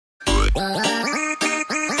Hi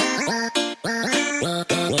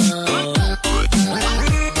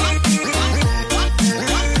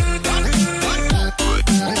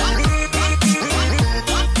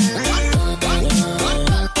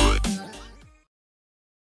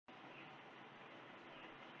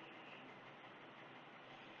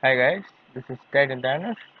guys, this is Ted and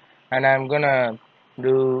Tanner, and I'm gonna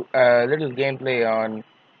do a little gameplay on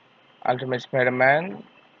Ultimate Spider-Man.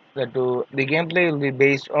 The gameplay will be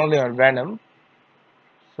based only on Venom.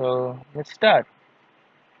 So let's start.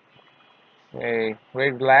 Hey,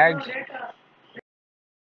 great lags.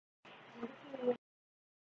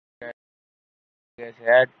 Guys, I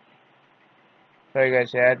had sorry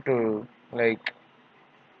guys, I had to like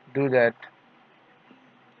do that.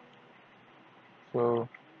 So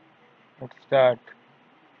let's start.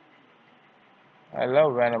 I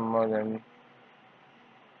love Venom more than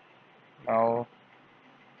now.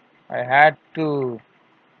 I had to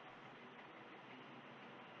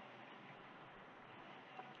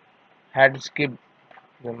skip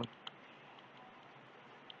them.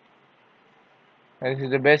 This is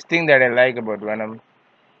the best thing that I like about Venom.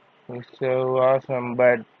 He's so awesome,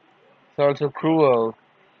 but it's also cruel.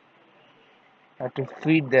 I have to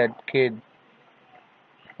feed that kid.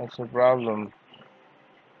 That's the problem.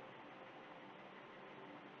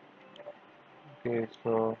 Okay,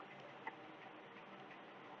 so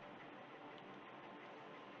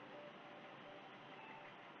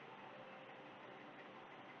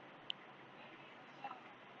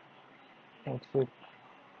that's it.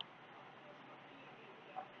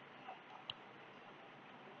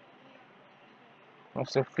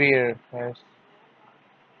 That's the fear. Yes.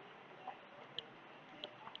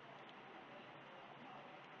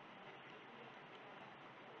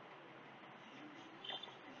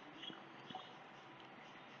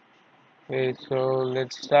 Okay, so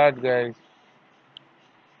let's start, guys.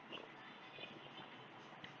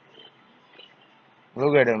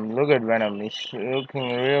 Look at him. Look at Venom. He's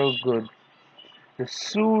looking real good. The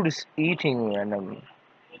suit is eating Venom.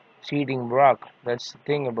 It's eating Brock. That's the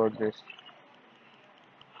thing about this.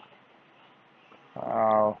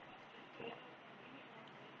 Wow.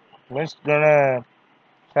 We're just gonna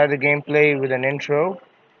start the gameplay with an intro.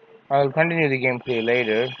 I'll continue the gameplay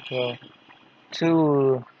later. So,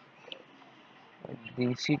 to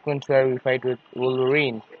the sequence where we fight with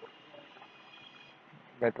Wolverine.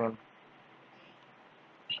 That one.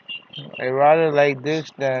 I rather like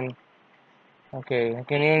this than. Okay,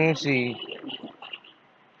 can you see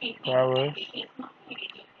powers?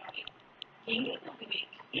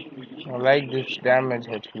 I like this damage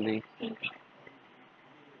actually.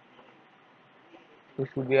 This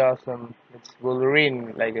would be awesome. It's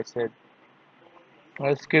Wolverine, like I said.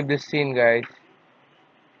 Let's skip this scene, guys.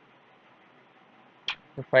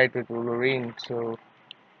 The fight with Wolverine. So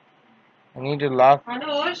I need to lock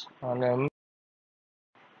on him.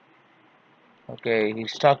 Okay,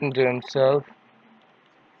 he's talking to himself.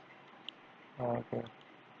 Okay.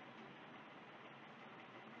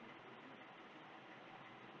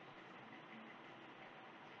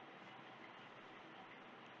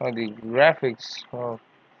 Oh, the graphics.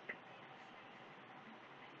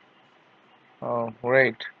 Oh,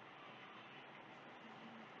 great.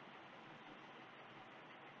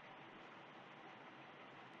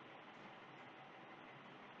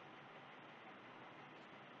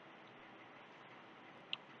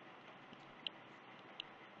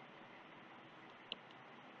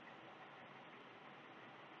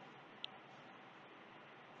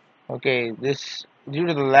 Okay, this due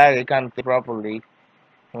to the lag, I can't play properly.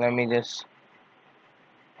 Let me just.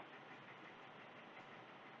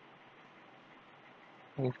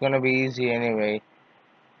 It's gonna be easy anyway.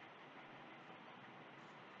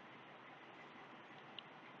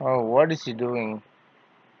 Oh, what is he doing?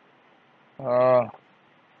 Oh,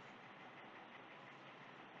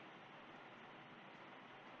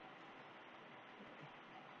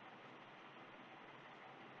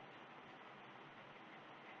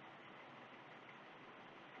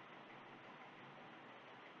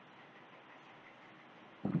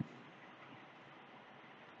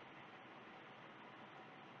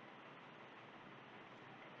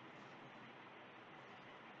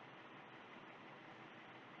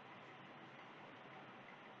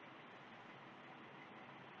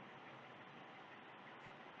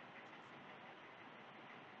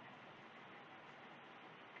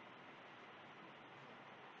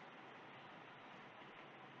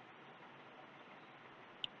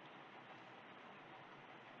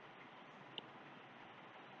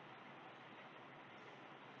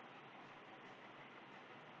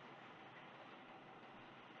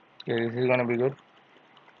 okay, this is gonna be good.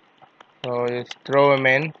 So just throw him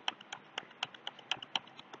in.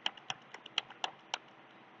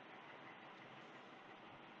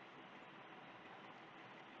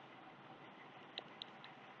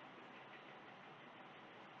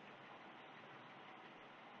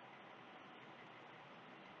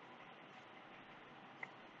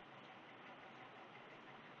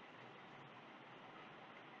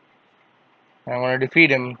 I'm gonna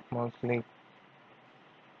defeat him mostly.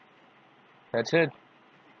 That's it.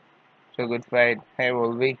 So good fight. Hey,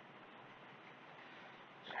 Wolvie.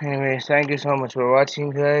 Anyways, thank you so much for watching,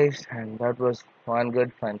 guys, and that was one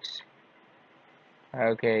good punch.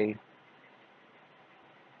 Okay.